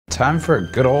time for a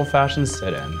good old-fashioned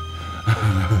sit-in.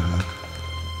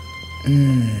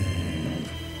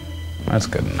 That's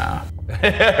good enough.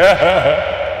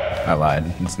 I lied,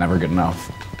 it's never good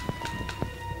enough.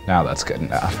 Now that's good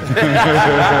enough.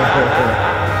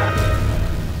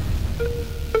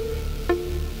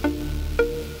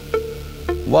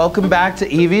 Welcome back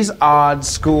to Evie's Odd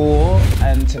School,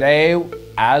 and today,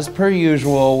 as per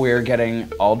usual, we're getting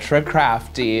ultra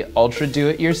crafty, ultra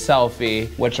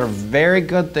do-it-yourselfy, which are very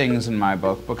good things in my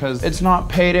book because it's not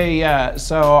payday yet,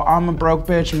 so I'm a broke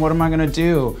bitch and what am I gonna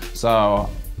do? So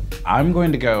I'm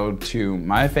going to go to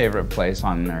my favorite place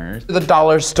on earth, the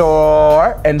dollar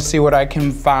store, and see what I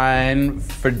can find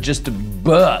for just a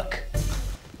buck.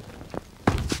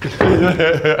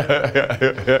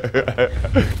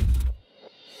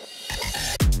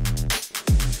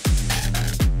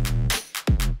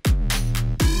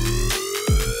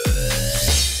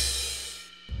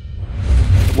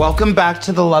 Welcome back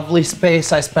to the lovely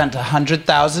space I spent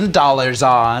 $100,000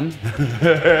 on.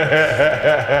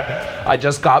 I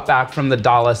just got back from the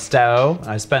dollar store.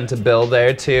 I spent a bill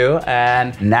there too,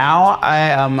 and now I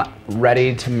am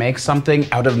ready to make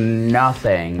something out of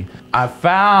nothing. I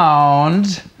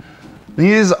found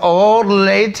these old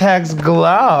latex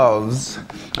gloves.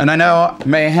 And I know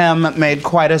Mayhem made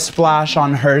quite a splash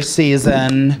on her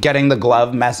season, getting the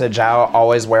glove message out,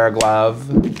 always wear a glove.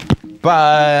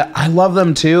 But I love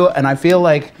them too, and I feel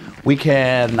like we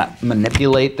can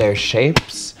manipulate their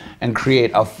shapes and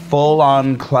create a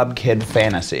full-on club kid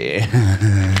fantasy.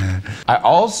 I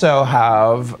also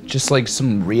have just like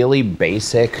some really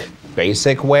basic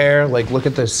wear. Like, look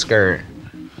at this skirt.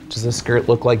 Does this skirt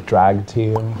look like drag to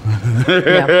you?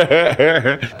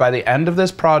 Yeah. By the end of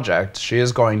this project, she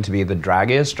is going to be the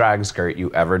draggiest drag skirt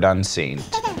you ever done seen.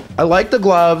 I like the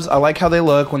gloves, I like how they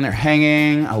look when they're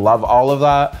hanging, I love all of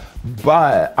that.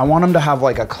 But I want them to have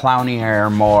like a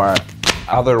clownier, more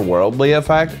otherworldly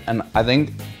effect, and I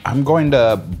think I'm going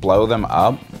to blow them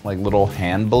up like little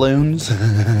hand balloons.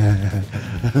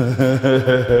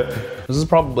 This is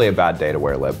probably a bad day to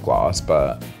wear lip gloss,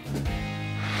 but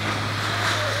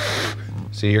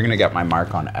see, you're gonna get my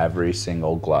mark on every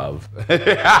single glove.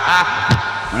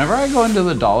 Whenever I go into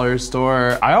the dollar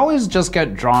store, I always just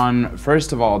get drawn,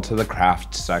 first of all, to the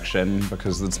craft section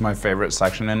because it's my favorite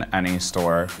section in any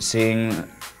store. Seeing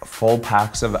full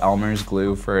packs of Elmer's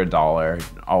glue for $1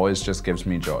 always just gives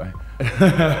me joy.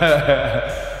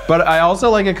 But I also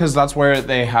like it because that's where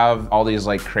they have all these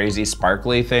like crazy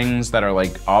sparkly things that are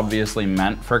like obviously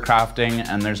meant for crafting,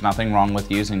 and there's nothing wrong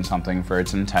with using something for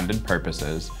its intended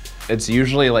purposes. It's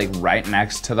usually like right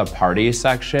next to the party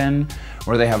section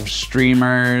where they have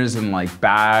streamers and like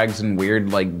bags and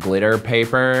weird like glitter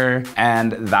paper.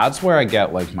 And that's where I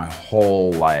get like my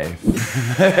whole life.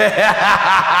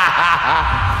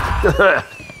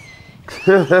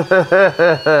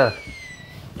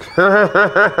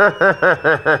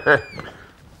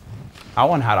 That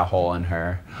one had a hole in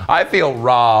her. I feel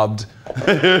robbed.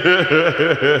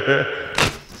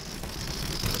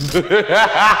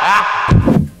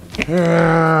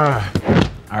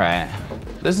 All right,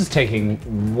 this is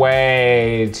taking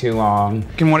way too long.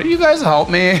 Can one of you guys help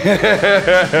me?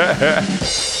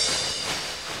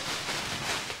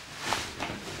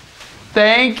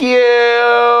 Thank you.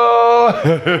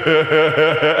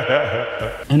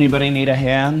 Anybody need a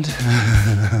hand?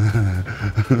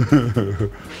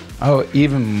 Oh,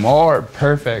 even more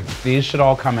perfect. These should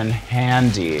all come in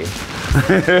handy.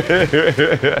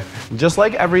 Just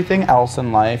like everything else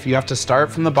in life, you have to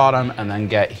start from the bottom and then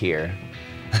get here.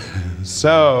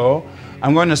 So,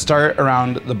 I'm going to start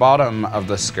around the bottom of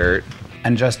the skirt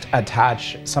and just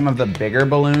attach some of the bigger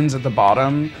balloons at the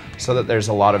bottom so that there's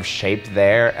a lot of shape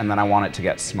there, and then I want it to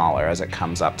get smaller as it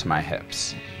comes up to my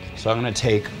hips. So I'm gonna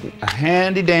take a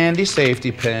handy dandy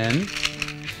safety pin.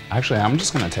 Actually, I'm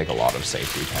just gonna take a lot of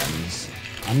safety pins.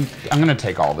 I'm gonna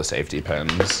take all the safety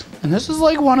pins. And this is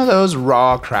like one of those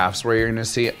raw crafts where you're gonna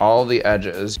see all the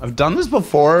edges. I've done this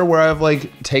before where I've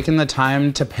like taken the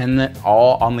time to pin it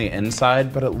all on the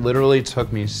inside, but it literally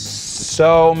took me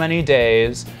so many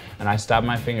days and I stabbed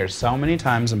my fingers so many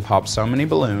times and popped so many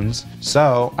balloons.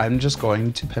 So I'm just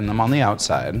going to pin them on the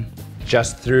outside.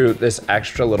 Just through this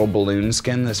extra little balloon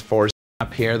skin, this force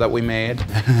up here that we made.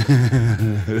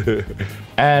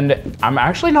 And I'm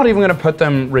actually not even gonna put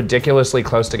them ridiculously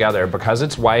close together because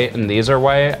it's white and these are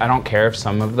white. I don't care if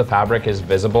some of the fabric is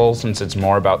visible since it's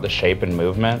more about the shape and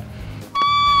movement.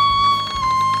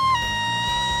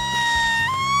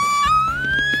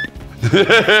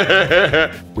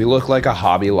 We look like a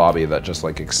Hobby Lobby that just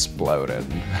like exploded.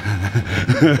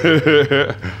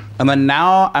 And then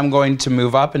now I'm going to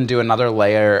move up and do another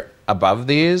layer above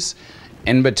these.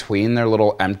 in between their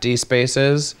little empty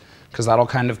spaces, because that'll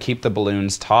kind of keep the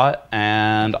balloons taut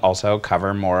and also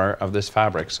cover more of this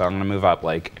fabric. So I'm gonna move up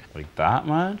like that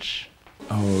much.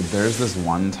 Oh, there's this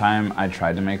one time I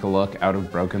tried to make a look out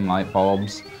of broken light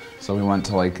bulbs. So we went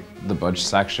to like the Butch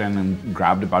section and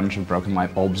grabbed a bunch of broken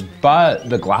light bulbs, but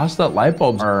the glass that light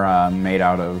bulbs are made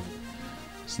out of,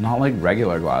 it's not like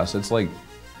regular glass, it's like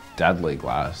deadly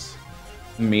glass.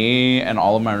 Me and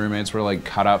all of my roommates were like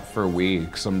cut up for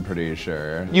weeks, I'm pretty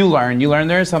sure. You learn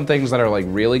there are some things that are like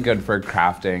really good for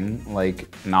crafting,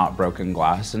 like not broken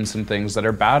glass, and some things that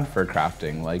are bad for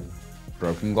crafting, like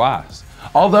broken glass.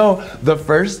 Although the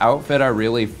first outfit I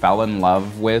really fell in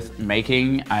love with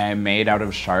making, I made out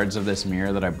of shards of this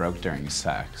mirror that I broke during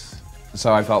sex.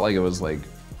 So I felt like it was like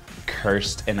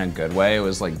cursed in a good way. It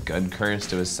was like good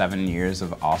cursed. It was 7 years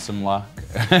of awesome luck.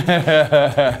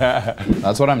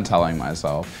 That's what I'm telling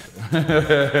myself.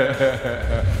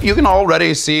 You can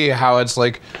already see how it's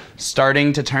like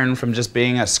starting to turn from just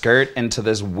being a skirt into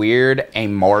this weird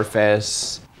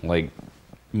amorphous like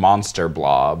monster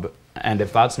blob. And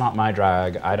if that's not my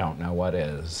drag, I don't know what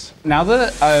is. Now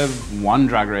that I've won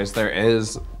Drag Race, there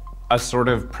is a sort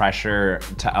of pressure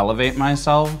to elevate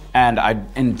myself, and I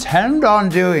intend on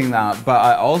doing that, but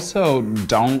I also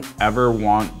don't ever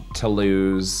want to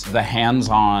lose the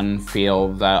hands-on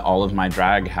feel that all of my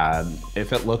drag had.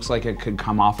 If it looks like it could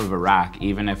come off of a rack,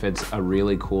 even if it's a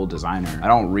really cool designer, I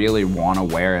don't really want to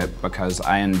wear it because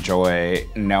I enjoy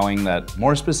knowing that,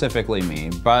 more specifically me,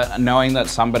 but knowing that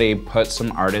somebody put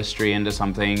some artistry into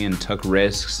something and took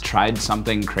risks, tried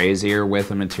something crazier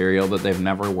with a material that they've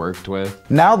never worked with.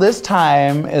 Now this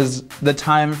time is the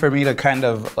time for me to kind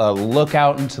of look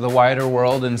out into the wider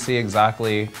world and see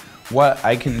exactly what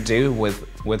I can do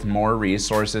with more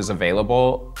resources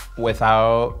available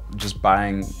without just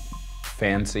buying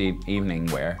fancy evening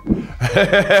wear.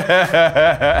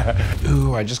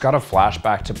 Ooh, I just got a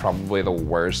flashback to probably the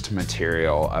worst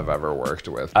material I've ever worked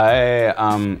with.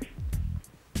 I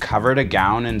covered a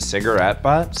gown in cigarette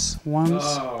butts once.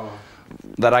 Oh.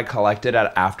 That I collected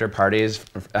at after parties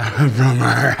from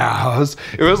our house.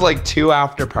 It was like 2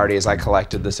 after parties I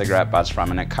collected the cigarette butts from,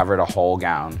 and it covered a whole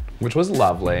gown, which was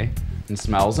lovely and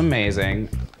smells amazing.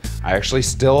 I actually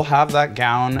still have that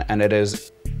gown, and it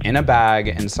is in a bag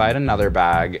inside another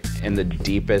bag in the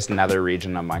deepest nether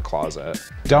region of my closet.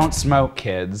 Don't smoke,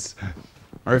 kids.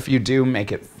 Or if you do,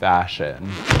 make it fashion.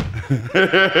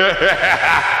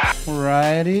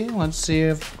 Alrighty, let's see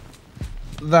if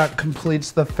that completes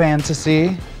the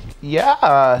fantasy. Yeah,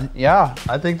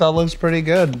 I think that looks pretty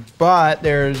good. But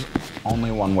there's only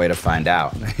one way to find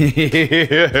out.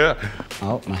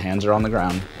 Oh, my hands are on the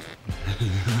ground.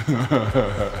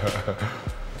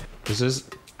 This is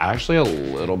actually a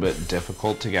little bit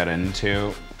difficult to get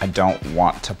into. I don't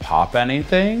want to pop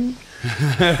anything.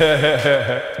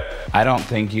 I don't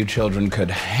think you children could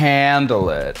handle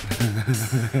it.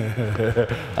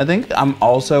 I think I'm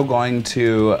also going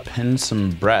to pin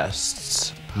some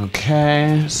breasts.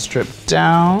 Okay, strip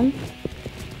down.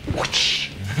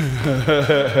 Whoosh.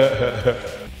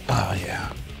 Oh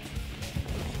yeah.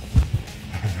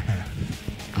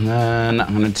 And then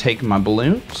I'm gonna take my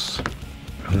balloons,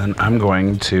 and then I'm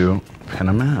going to pin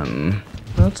them in.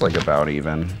 That's like about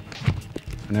even.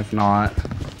 And if not,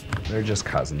 they're just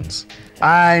cousins.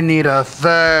 I need a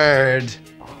third.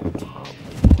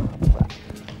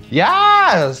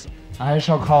 Yes! I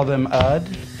shall call them Ud,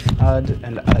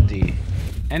 and Uddy.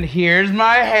 And here's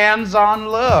my hands-on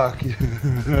look.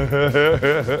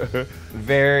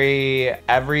 Very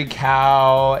every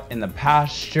cow in the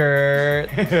pasture.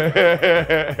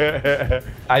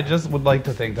 I just would like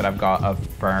to think that I've got a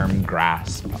firm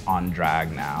grasp on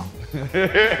drag now.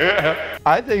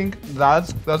 I think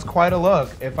that's quite a look.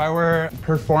 If I were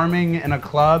performing in a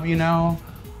club, you know,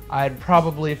 I'd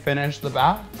probably finish the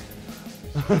back.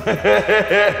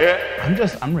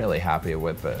 I'm really happy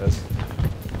with this.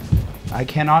 I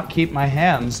cannot keep my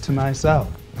hands to myself.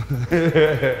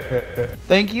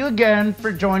 Thank you again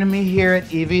for joining me here at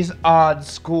YVIE'S Odd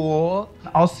School.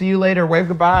 I'll see you later. Wave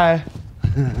goodbye.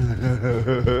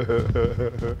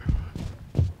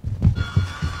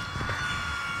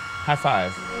 High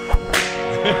five.